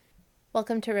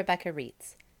Welcome to Rebecca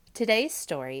Reads. Today's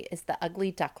story is The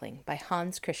Ugly Duckling by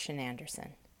Hans Christian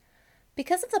Andersen.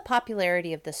 Because of the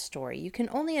popularity of this story, you can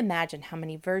only imagine how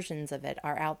many versions of it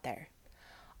are out there.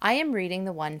 I am reading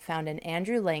the one found in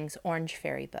Andrew Lang's Orange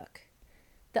Fairy book.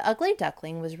 The Ugly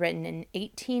Duckling was written in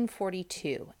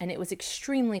 1842, and it was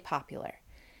extremely popular.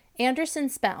 Andersen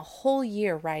spent a whole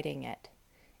year writing it.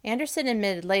 Andersen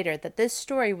admitted later that this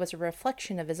story was a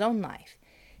reflection of his own life.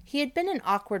 He had been an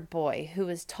awkward boy who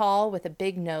was tall with a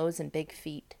big nose and big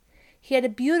feet. He had a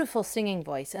beautiful singing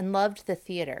voice and loved the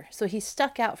theater, so he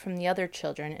stuck out from the other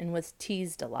children and was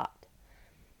teased a lot.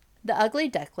 The Ugly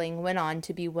Duckling went on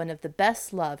to be one of the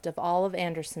best loved of all of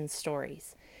Andersen's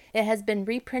stories. It has been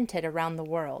reprinted around the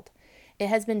world. It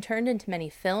has been turned into many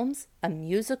films, a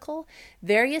musical,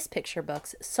 various picture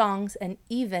books, songs, and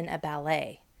even a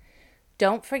ballet.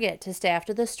 Don't forget to stay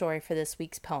after the story for this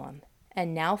week's poem.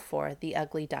 And now for The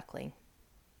Ugly Duckling.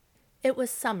 It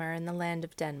was summer in the land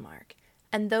of Denmark,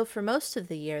 and though for most of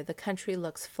the year the country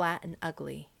looks flat and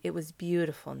ugly, it was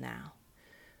beautiful now.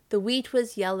 The wheat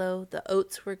was yellow, the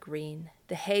oats were green,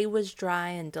 the hay was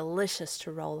dry and delicious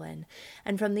to roll in,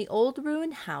 and from the old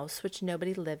ruined house which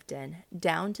nobody lived in,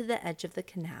 down to the edge of the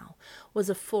canal, was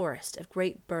a forest of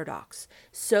great burdocks,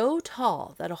 so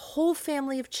tall that a whole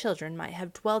family of children might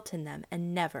have dwelt in them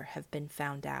and never have been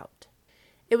found out.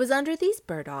 It was under these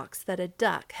burdocks that a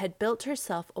duck had built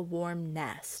herself a warm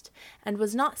nest, and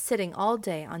was not sitting all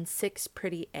day on 6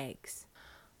 pretty eggs.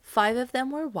 5 of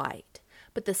them were white,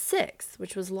 but the 6th,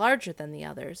 which was larger than the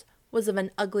others, was of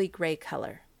an ugly gray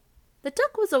color. The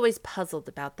duck was always puzzled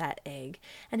about that egg,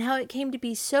 and how it came to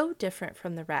be so different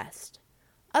from the rest.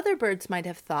 Other birds might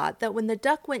have thought that when the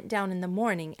duck went down in the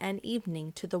morning and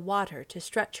evening to the water to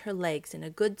stretch her legs in a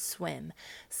good swim,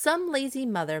 some lazy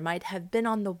mother might have been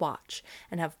on the watch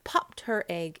and have popped her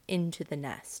egg into the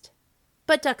nest.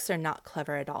 But ducks are not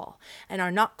clever at all, and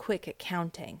are not quick at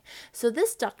counting, so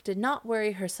this duck did not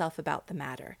worry herself about the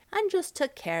matter, and just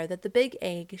took care that the big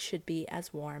egg should be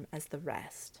as warm as the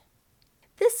rest.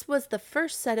 This was the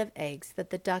first set of eggs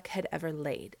that the duck had ever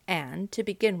laid, and, to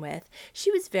begin with, she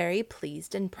was very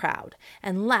pleased and proud,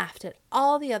 and laughed at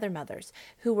all the other mothers,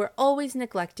 who were always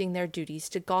neglecting their duties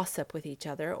to gossip with each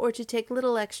other, or to take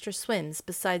little extra swims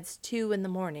besides 2 in the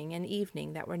morning and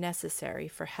evening that were necessary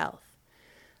for health.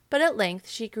 But at length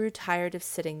she grew tired of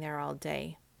sitting there all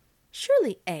day.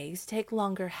 "Surely eggs take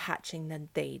longer hatching than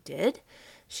they did,"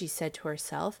 she said to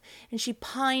herself, and she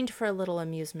pined for a little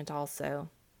amusement also.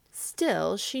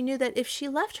 Still, she knew that if she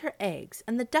left her eggs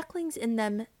and the ducklings in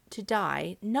them to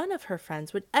die, none of her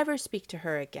friends would ever speak to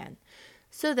her again.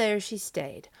 So there she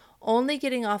stayed, only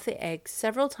getting off the eggs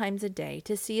several times a day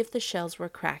to see if the shells were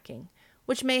cracking,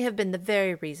 which may have been the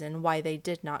very reason why they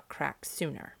did not crack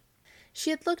sooner.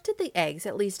 She had looked at the eggs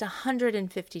at least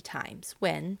 150 times,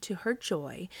 when, to her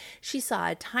joy, she saw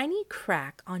a tiny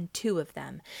crack on 2 of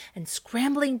them, and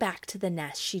scrambling back to the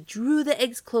nest, she drew the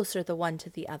eggs closer the one to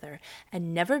the other,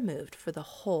 and never moved for the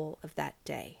whole of that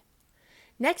day.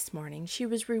 Next morning she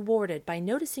was rewarded by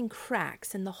noticing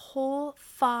cracks in the whole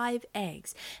 5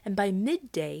 eggs, and by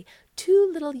midday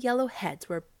 2 little yellow heads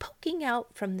were poking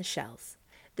out from the shells.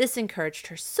 This encouraged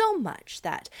her so much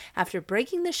that, after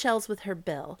breaking the shells with her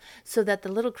bill, so that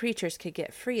the little creatures could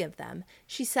get free of them,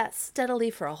 she sat steadily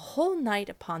for a whole night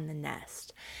upon the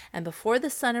nest, and before the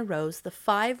sun arose the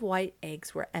 5 white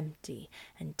eggs were empty,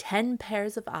 and 10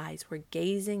 pairs of eyes were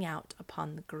gazing out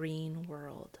upon the green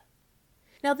world.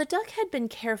 Now the duck had been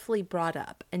carefully brought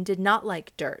up, and did not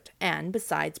like dirt, and,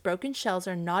 besides, broken shells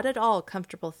are not at all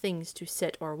comfortable things to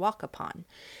sit or walk upon.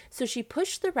 So she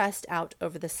pushed the rest out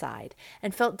over the side,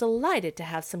 and felt delighted to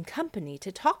have some company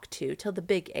to talk to till the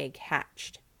big egg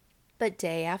hatched. But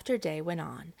day after day went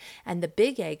on, and the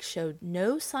big egg showed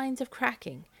no signs of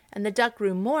cracking, and the duck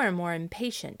grew more and more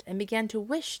impatient, and began to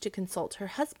wish to consult her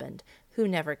husband, who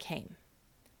never came.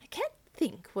 "I can't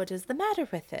think what is the matter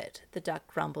with it," the duck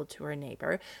grumbled to her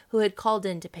neighbor, who had called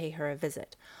in to pay her a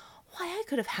visit. "Why, I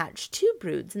could have hatched 2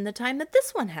 broods in the time that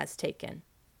this one has taken."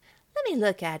 "Let me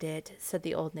look at it," said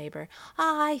the old neighbor.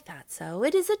 "I thought so.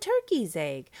 It is a turkey's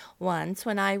egg. Once,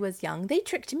 when I was young, they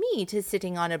tricked me to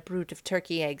sitting on a brood of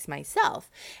turkey eggs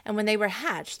myself, and when they were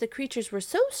hatched, the creatures were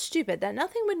so stupid that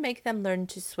nothing would make them learn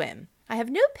to swim. I have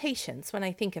no patience when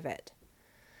I think of it."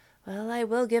 "Well, I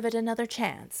will give it another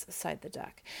chance," sighed the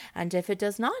duck, "and if it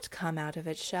does not come out of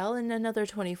its shell in another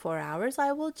 24 hours,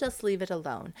 I will just leave it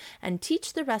alone, and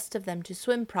teach the rest of them to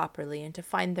swim properly and to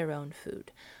find their own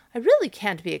food. I really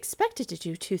can't be expected to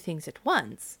do 2 things at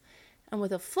once." And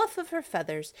with a fluff of her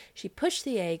feathers, she pushed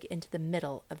the egg into the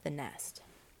middle of the nest.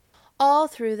 All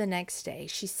through the next day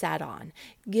she sat on,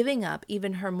 giving up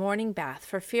even her morning bath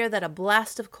for fear that a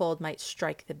blast of cold might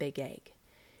strike the big egg.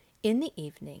 In the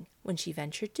evening, when she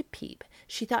ventured to peep,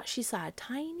 she thought she saw a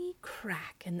tiny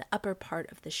crack in the upper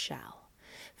part of the shell.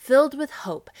 Filled with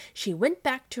hope, she went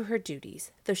back to her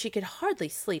duties, though she could hardly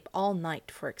sleep all night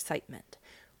for excitement.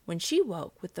 When she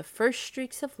woke with the first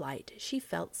streaks of light, she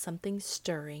felt something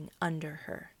stirring under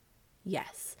her.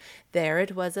 Yes, there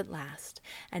it was at last,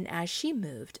 and as she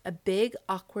moved, a big,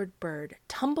 awkward bird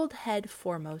tumbled head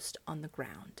foremost on the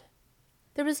ground.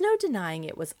 There was no denying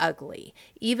it was ugly.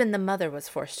 Even the mother was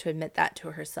forced to admit that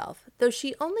to herself, though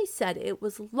she only said it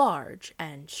was large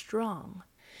and strong.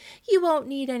 "You won't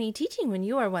need any teaching when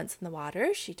you are once in the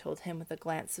water," she told him with a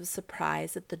glance of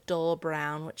surprise at the dull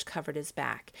brown which covered his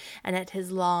back, and at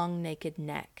his long, naked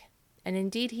neck. And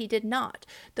indeed he did not,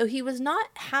 though he was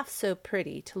not half so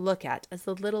pretty to look at as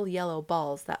the little yellow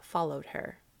balls that followed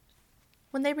her.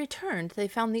 When they returned, they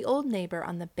found the old neighbor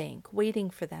on the bank,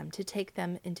 waiting for them to take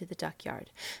them into the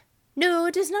duckyard. "No,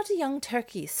 it is not a young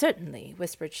turkey, certainly,"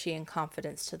 whispered she in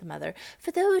confidence to the mother, "for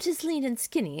though it is lean and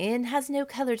skinny, and has no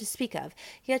color to speak of,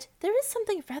 yet there is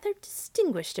something rather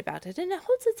distinguished about it, and it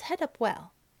holds its head up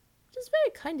well." "It is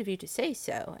very kind of you to say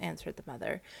so," answered the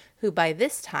mother, who by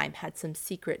this time had some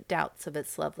secret doubts of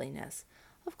its loveliness.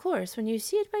 "Of course, when you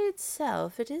see it by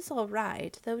itself, it is all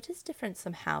right, though it is different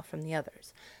somehow from the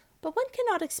others. But one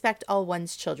cannot expect all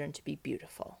one's children to be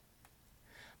beautiful."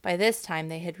 By this time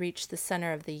they had reached the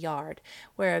center of the yard,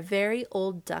 where a very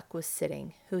old duck was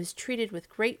sitting, who was treated with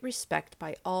great respect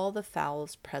by all the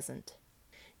fowls present.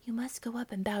 "You must go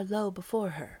up and bow low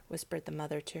before her," whispered the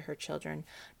mother to her children,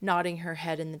 nodding her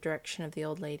head in the direction of the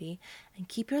old lady, "and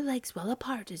keep your legs well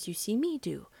apart as you see me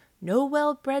do. No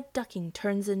well-bred ducking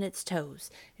turns in its toes.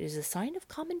 It is a sign of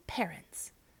common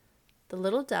parents." The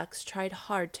little ducks tried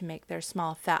hard to make their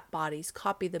small fat bodies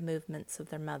copy the movements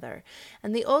of their mother,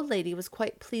 and the old lady was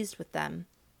quite pleased with them.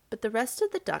 But the rest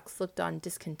of the ducks looked on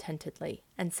discontentedly,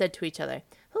 and said to each other,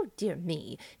 "Oh, dear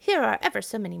me, here are ever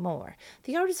so many more.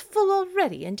 The yard is full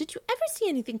already, and did you ever see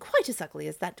anything quite as ugly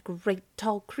as that great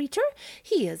tall creature?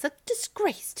 He is a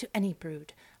disgrace to any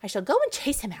brood. I shall go and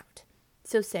chase him out."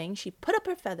 So saying, she put up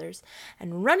her feathers,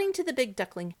 and running to the big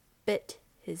duckling, bit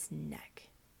his neck.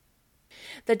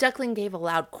 The duckling gave a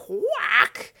loud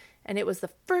quack, and it was the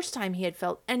first time he had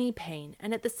felt any pain,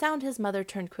 and at the sound his mother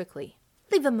turned quickly.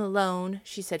 "Leave him alone,"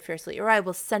 she said fiercely, "or I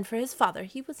will send for his father.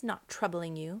 He was not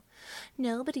troubling you."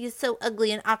 "No, but he is so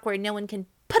ugly and awkward no one can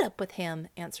put up with him,"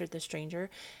 answered the stranger.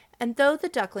 And though the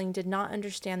duckling did not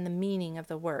understand the meaning of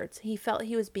the words, he felt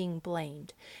he was being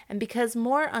blamed, and because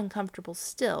more uncomfortable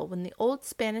still when the old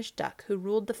Spanish duck who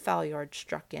ruled the fowl yard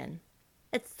struck in.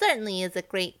 "It certainly is a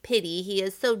great pity he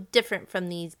is so different from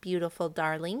these beautiful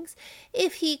darlings.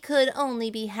 If he could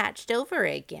only be hatched over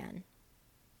again."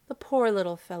 The poor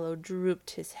little fellow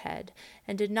drooped his head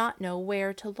and did not know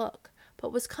where to look,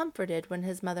 but was comforted when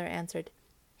his mother answered,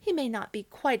 "He may not be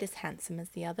quite as handsome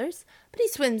as the others, but he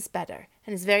swims better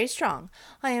and is very strong.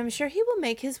 I am sure he will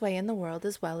make his way in the world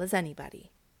as well as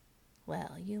anybody."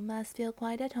 "Well, you must feel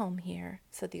quite at home here,"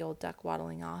 said the old duck,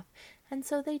 waddling off, and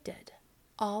so they did.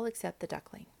 All except the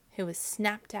duckling, who was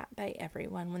snapped at by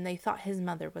everyone when they thought his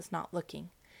mother was not looking.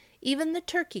 Even the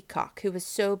turkey cock, who was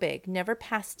so big, never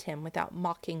passed him without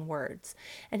mocking words,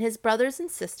 and his brothers and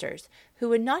sisters, who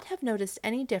would not have noticed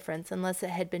any difference unless it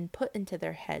had been put into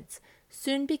their heads,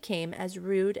 soon became as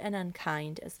rude and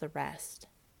unkind as the rest.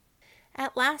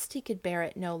 At last he could bear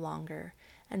it no longer,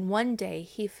 and one day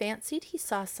he fancied he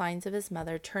saw signs of his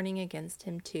mother turning against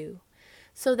him too.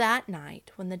 So that night,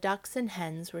 when the ducks and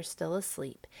hens were still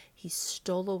asleep, he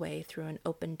stole away through an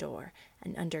open door,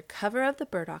 and under cover of the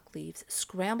burdock leaves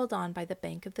scrambled on by the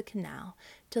bank of the canal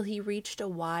till he reached a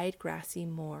wide grassy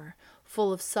moor,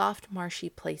 full of soft marshy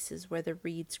places where the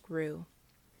reeds grew.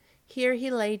 Here he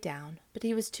lay down, but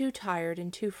he was too tired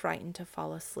and too frightened to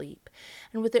fall asleep,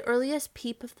 and with the earliest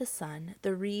peep of the sun,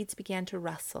 the reeds began to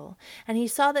rustle, and he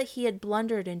saw that he had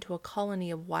blundered into a colony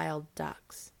of wild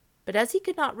ducks. But as he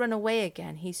could not run away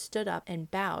again, he stood up and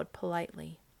bowed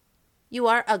politely. "You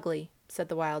are ugly," said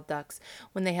the wild ducks,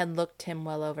 when they had looked him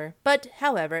well over. "But,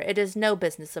 however, it is no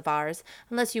business of ours,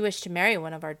 unless you wish to marry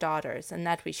one of our daughters, and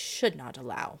that we should not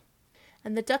allow."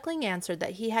 And the duckling answered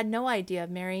that he had no idea of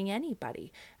marrying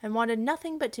anybody, and wanted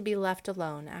nothing but to be left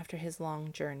alone after his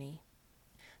long journey.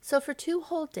 So for 2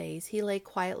 whole days he lay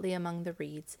quietly among the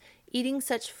reeds, eating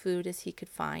such food as he could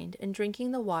find, and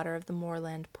drinking the water of the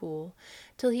moorland pool,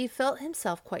 till he felt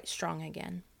himself quite strong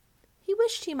again. He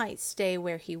wished he might stay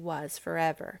where he was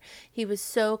forever. He was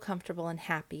so comfortable and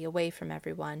happy, away from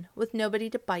everyone, with nobody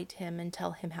to bite him and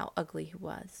tell him how ugly he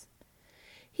was.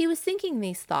 He was thinking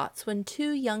these thoughts when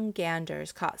two young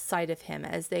ganders caught sight of him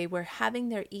as they were having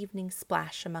their evening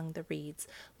splash among the reeds,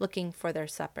 looking for their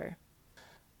supper.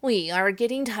 "We are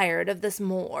getting tired of this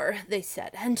moor," they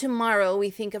said, "and tomorrow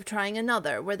we think of trying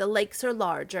another where the lakes are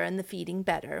larger and the feeding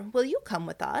better. Will you come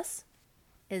with us?"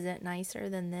 "Is it nicer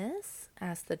than this?"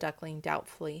 asked the duckling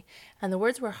doubtfully, and the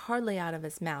words were hardly out of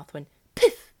his mouth when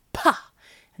piff, pah,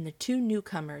 and the two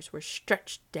newcomers were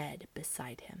stretched dead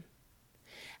beside him.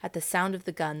 At the sound of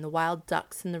the gun, the wild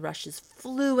ducks in the rushes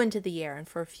flew into the air, and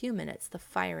for a few minutes the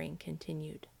firing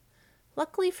continued.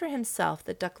 Luckily for himself,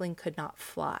 the duckling could not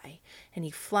fly, and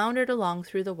he floundered along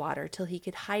through the water till he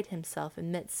could hide himself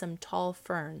amidst some tall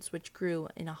ferns which grew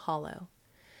in a hollow.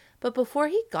 But before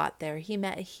he got there, he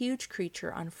met a huge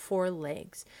creature on 4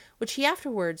 legs, which he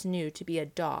afterwards knew to be a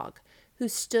dog, who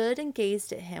stood and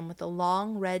gazed at him with a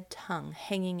long red tongue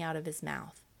hanging out of his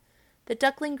mouth. The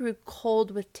duckling grew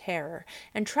cold with terror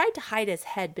and tried to hide his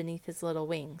head beneath his little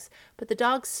wings, but the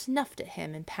dog snuffed at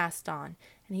him and passed on,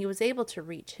 and he was able to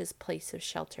reach his place of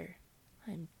shelter.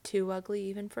 "I'm too ugly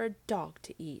even for a dog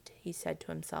to eat," he said to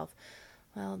himself.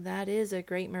 "Well, that is a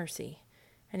great mercy."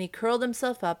 And he curled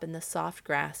himself up in the soft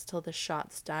grass till the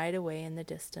shots died away in the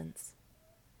distance.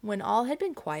 When all had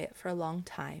been quiet for a long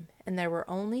time, and there were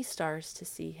only stars to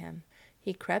see him,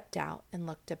 he crept out and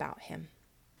looked about him.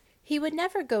 He would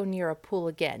never go near a pool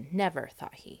again, never,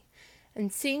 thought he,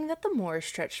 and seeing that the moor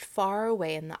stretched far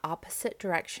away in the opposite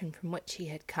direction from which he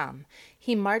had come,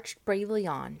 he marched bravely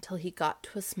on till he got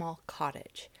to a small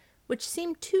cottage, which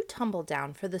seemed too tumble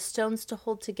down for the stones to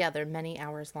hold together many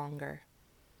hours longer.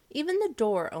 Even the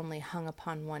door only hung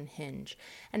upon one hinge,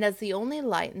 and as the only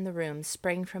light in the room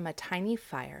sprang from a tiny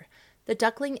fire, the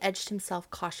duckling edged himself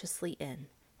cautiously in,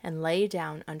 and lay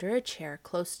down under a chair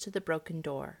close to the broken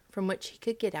door, from which he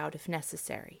could get out if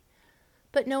necessary.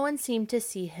 But no one seemed to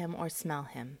see him or smell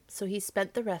him, so he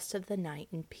spent the rest of the night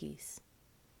in peace.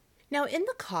 Now in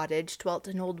the cottage dwelt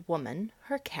an old woman,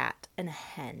 her cat, and a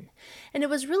hen, and it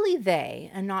was really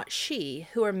they, and not she,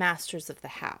 who were masters of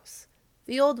the house.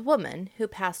 The old woman, who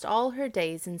passed all her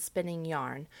days in spinning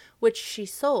yarn, which she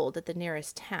sold at the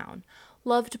nearest town,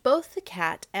 loved both the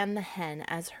cat and the hen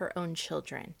as her own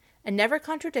children, and never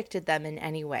contradicted them in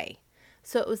any way.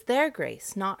 So it was their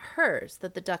grace, not hers,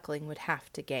 that the duckling would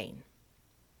have to gain.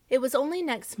 It was only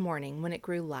next morning, when it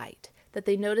grew light, that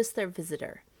they noticed their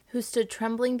visitor, who stood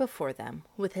trembling before them,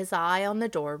 with his eye on the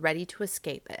door ready to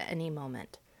escape at any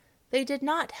moment. They did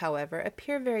not, however,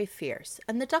 appear very fierce,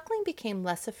 and the duckling became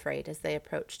less afraid as they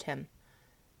approached him.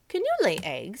 "Can you lay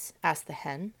eggs?" asked the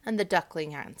hen, and the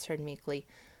duckling answered meekly,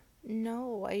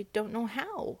 "No, I don't know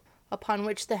how," upon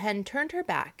which the hen turned her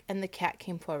back, and the cat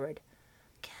came forward.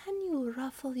 "Can you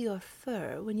ruffle your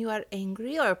fur when you are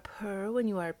angry, or purr when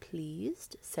you are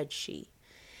pleased?" said she.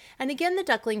 And again the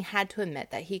duckling had to admit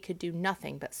that he could do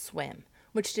nothing but swim,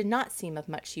 which did not seem of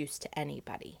much use to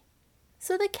anybody.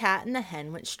 So the cat and the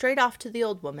hen went straight off to the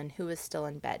old woman, who was still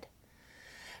in bed.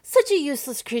 "Such a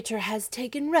useless creature has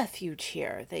taken refuge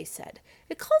here," they said.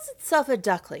 "It calls itself a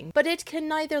duckling, but it can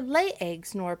neither lay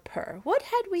eggs nor purr. What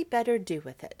had we better do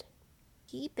with it?"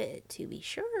 "Keep it, to be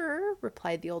sure,"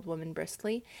 replied the old woman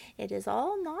briskly. "It is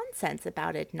all nonsense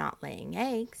about it not laying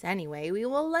eggs. Anyway, we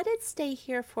will let it stay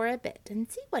here for a bit and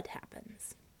see what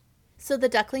happens." So the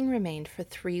duckling remained for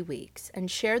 3 weeks,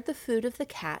 and shared the food of the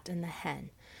cat and the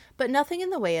hen, but nothing in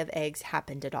the way of eggs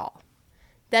happened at all.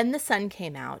 Then the sun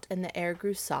came out, and the air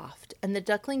grew soft, and the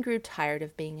duckling grew tired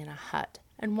of being in a hut,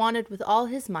 and wanted with all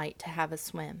his might to have a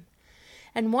swim.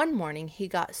 And one morning he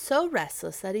got so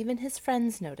restless that even his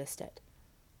friends noticed it.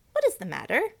 "What is the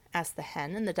matter?" asked the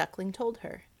hen, and the duckling told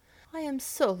her. "I am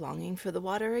so longing for the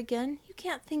water again. You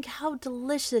can't think how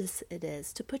delicious it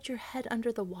is to put your head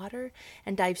under the water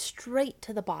and dive straight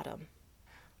to the bottom."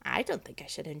 "I don't think I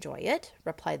should enjoy it,"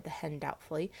 replied the hen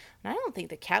doubtfully, "and I don't think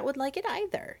the cat would like it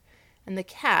either." And the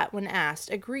cat, when asked,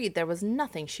 agreed there was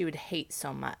nothing she would hate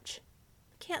so much.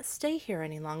 "I can't stay here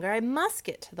any longer. I must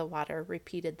get to the water,"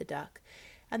 repeated the duck.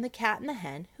 And the cat and the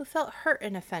hen, who felt hurt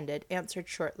and offended, answered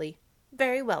shortly,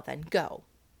 "Very well then, go."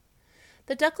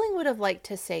 The duckling would have liked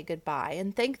to say good-bye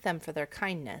and thank them for their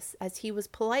kindness, as he was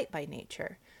polite by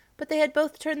nature, but they had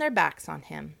both turned their backs on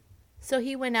him. So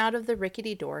he went out of the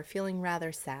rickety door feeling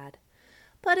rather sad.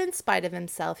 But in spite of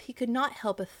himself, he could not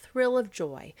help a thrill of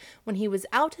joy when he was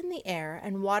out in the air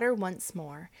and water once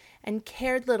more, and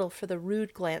cared little for the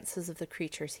rude glances of the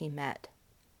creatures he met.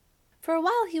 For a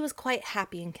while he was quite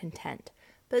happy and content,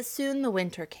 but soon the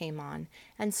winter came on,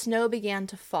 and snow began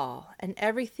to fall, and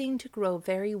everything to grow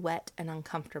very wet and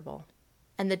uncomfortable.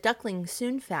 And the duckling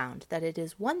soon found that it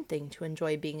is one thing to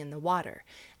enjoy being in the water,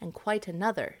 and quite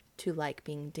another to like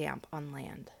being damp on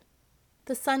land.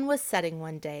 The sun was setting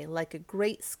one day like a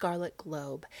great scarlet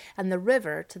globe, and the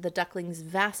river, to the duckling's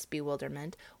vast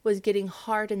bewilderment, was getting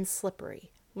hard and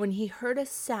slippery, when he heard a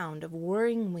sound of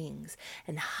whirring wings,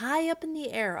 and high up in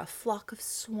the air a flock of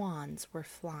swans were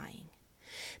flying.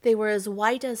 They were as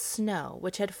white as snow,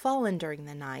 which had fallen during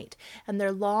the night, and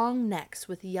their long necks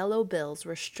with yellow bills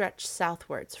were stretched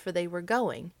southwards, for they were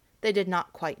going, they did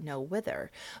not quite know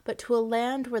whither, but to a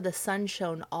land where the sun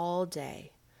shone all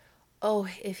day. Oh,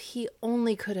 if he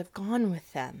only could have gone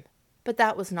with them! But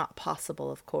that was not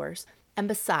possible, of course. And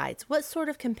besides, what sort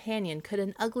of companion could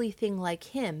an ugly thing like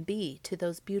him be to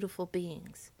those beautiful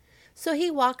beings? So he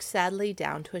walked sadly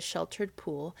down to a sheltered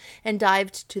pool, and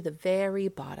dived to the very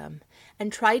bottom,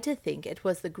 and tried to think it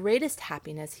was the greatest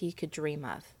happiness he could dream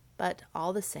of. But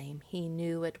all the same, he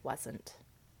knew it wasn't.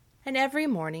 And every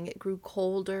morning it grew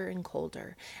colder and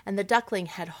colder, and the duckling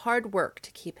had hard work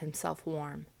to keep himself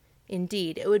warm.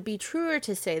 Indeed, it would be truer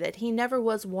to say that he never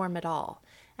was warm at all,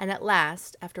 and at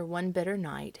last, after one bitter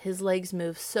night, his legs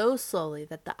moved so slowly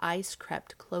that the ice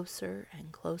crept closer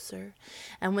and closer,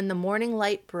 and when the morning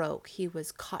light broke, he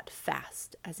was caught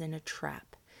fast as in a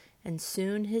trap, and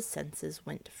soon his senses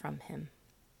went from him.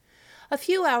 A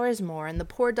few hours more, and the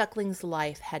poor duckling's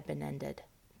life had been ended.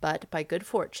 But, by good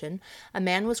fortune, a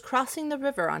man was crossing the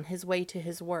river on his way to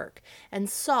his work, and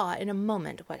saw in a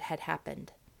moment what had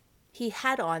happened. He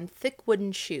had on thick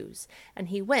wooden shoes, and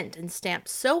he went and stamped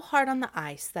so hard on the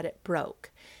ice that it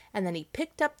broke, and then he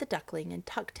picked up the duckling and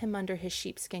tucked him under his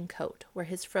sheepskin coat, where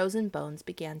his frozen bones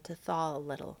began to thaw a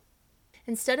little.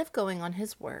 Instead of going on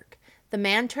his work, the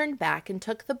man turned back and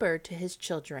took the bird to his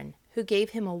children, who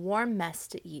gave him a warm mess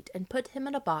to eat and put him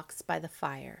in a box by the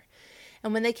fire.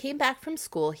 And when they came back from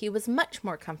school, he was much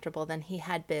more comfortable than he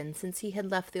had been since he had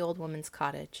left the old woman's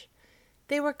cottage.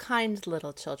 They were kind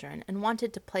little children, and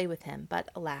wanted to play with him, but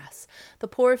alas, the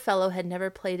poor fellow had never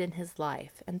played in his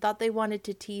life, and thought they wanted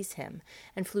to tease him,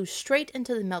 and flew straight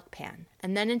into the milk pan,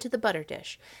 and then into the butter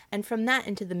dish, and from that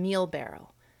into the meal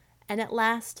barrel, and at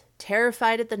last,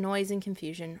 terrified at the noise and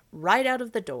confusion, right out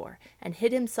of the door, and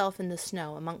hid himself in the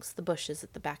snow amongst the bushes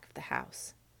at the back of the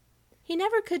house. He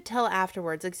never could tell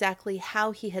afterwards exactly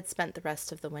how he had spent the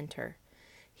rest of the winter.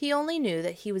 He only knew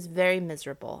that he was very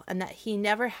miserable, and that he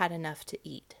never had enough to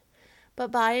eat.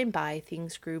 But by and by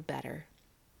things grew better.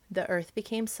 The earth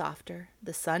became softer,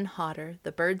 the sun hotter,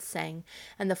 the birds sang,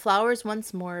 and the flowers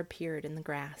once more appeared in the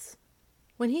grass.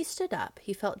 When he stood up,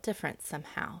 he felt different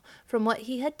somehow from what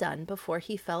he had done before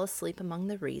he fell asleep among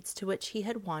the reeds to which he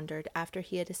had wandered after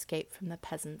he had escaped from the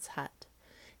peasant's hut.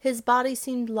 His body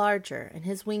seemed larger and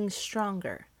his wings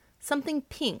stronger. Something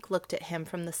pink looked at him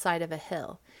from the side of a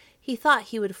hill. He thought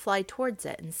he would fly towards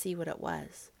it and see what it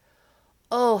was.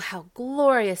 Oh, how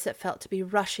glorious it felt to be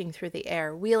rushing through the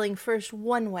air, wheeling first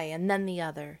one way and then the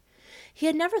other. He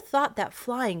had never thought that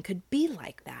flying could be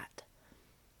like that.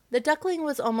 The duckling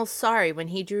was almost sorry when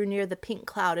he drew near the pink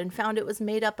cloud and found it was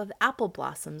made up of apple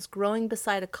blossoms growing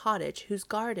beside a cottage whose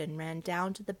garden ran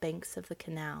down to the banks of the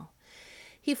canal.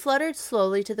 He fluttered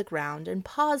slowly to the ground and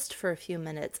paused for a few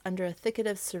minutes under a thicket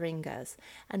of syringas,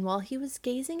 and while he was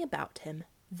gazing about him,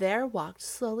 there walked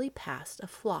slowly past a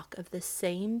flock of the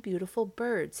same beautiful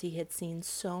birds he had seen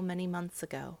so many months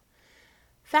ago.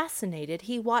 Fascinated,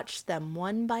 he watched them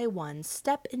one by one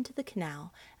step into the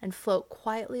canal and float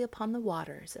quietly upon the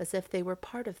waters as if they were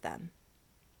part of them.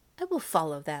 "I will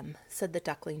follow them," said the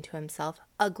duckling to himself.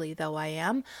 "Ugly though I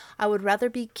am, I would rather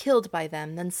be killed by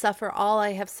them than suffer all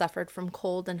I have suffered from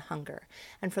cold and hunger,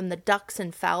 and from the ducks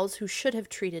and fowls who should have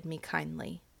treated me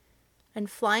kindly." And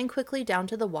flying quickly down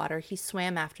to the water, he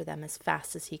swam after them as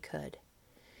fast as he could.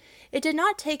 It did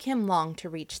not take him long to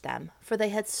reach them, for they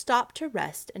had stopped to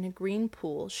rest in a green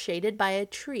pool shaded by a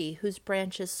tree whose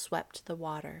branches swept the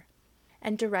water.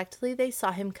 And directly they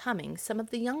saw him coming, some of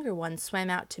the younger ones swam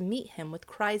out to meet him with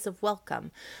cries of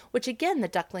welcome, which again the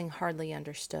duckling hardly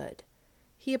understood.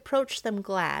 He approached them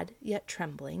glad, yet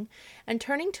trembling, and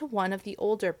turning to one of the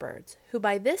older birds, who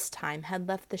by this time had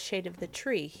left the shade of the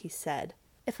tree, he said,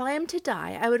 "If I am to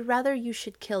die, I would rather you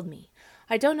should kill me.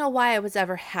 I don't know why I was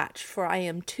ever hatched, for I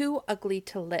am too ugly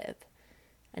to live."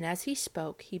 And as he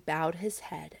spoke, he bowed his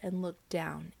head and looked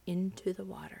down into the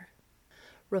water.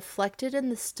 Reflected in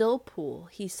the still pool,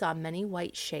 he saw many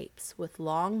white shapes with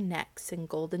long necks and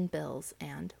golden bills,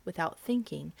 and, without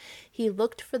thinking, he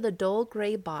looked for the dull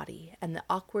gray body and the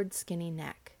awkward skinny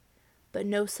neck. But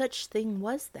no such thing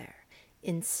was there.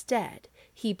 Instead,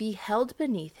 he beheld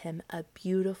beneath him a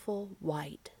beautiful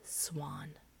white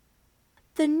swan.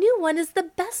 "The new one is the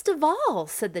best of all,"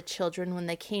 said the children when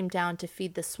they came down to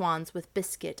feed the swans with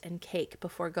biscuit and cake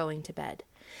before going to bed.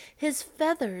 "His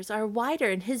feathers are whiter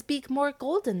and his beak more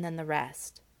golden than the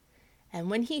rest." And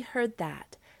when he heard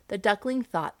that, the duckling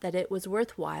thought that it was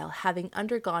worthwhile having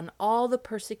undergone all the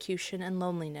persecution and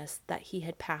loneliness that he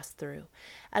had passed through,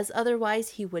 as otherwise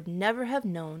he would never have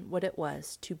known what it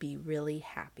was to be really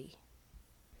happy.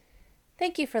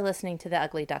 Thank you for listening to The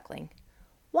Ugly Duckling.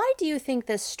 Why do you think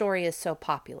this story is so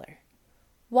popular?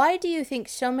 Why do you think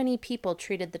so many people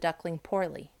treated the duckling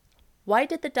poorly? Why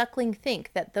did the duckling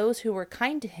think that those who were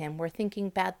kind to him were thinking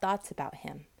bad thoughts about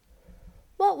him?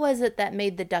 What was it that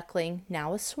made the duckling,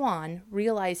 now a swan,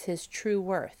 realize his true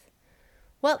worth?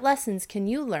 What lessons can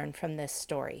you learn from this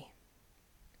story?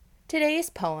 Today's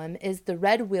poem is The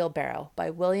Red Wheelbarrow by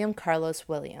William Carlos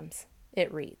Williams.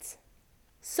 It reads,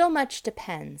 "So much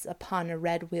depends upon a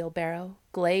red wheelbarrow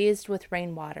glazed with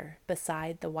rainwater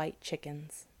beside the white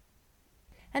chickens."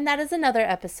 And that is another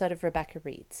episode of Rebecca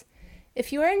Reads.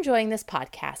 If you are enjoying this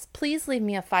podcast, please leave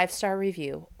me a 5-star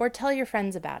review or tell your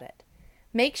friends about it.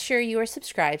 Make sure you are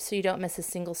subscribed so you don't miss a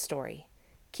single story.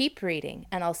 Keep reading,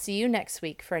 and I'll see you next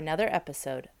week for another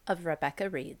episode of Rebecca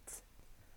Reads.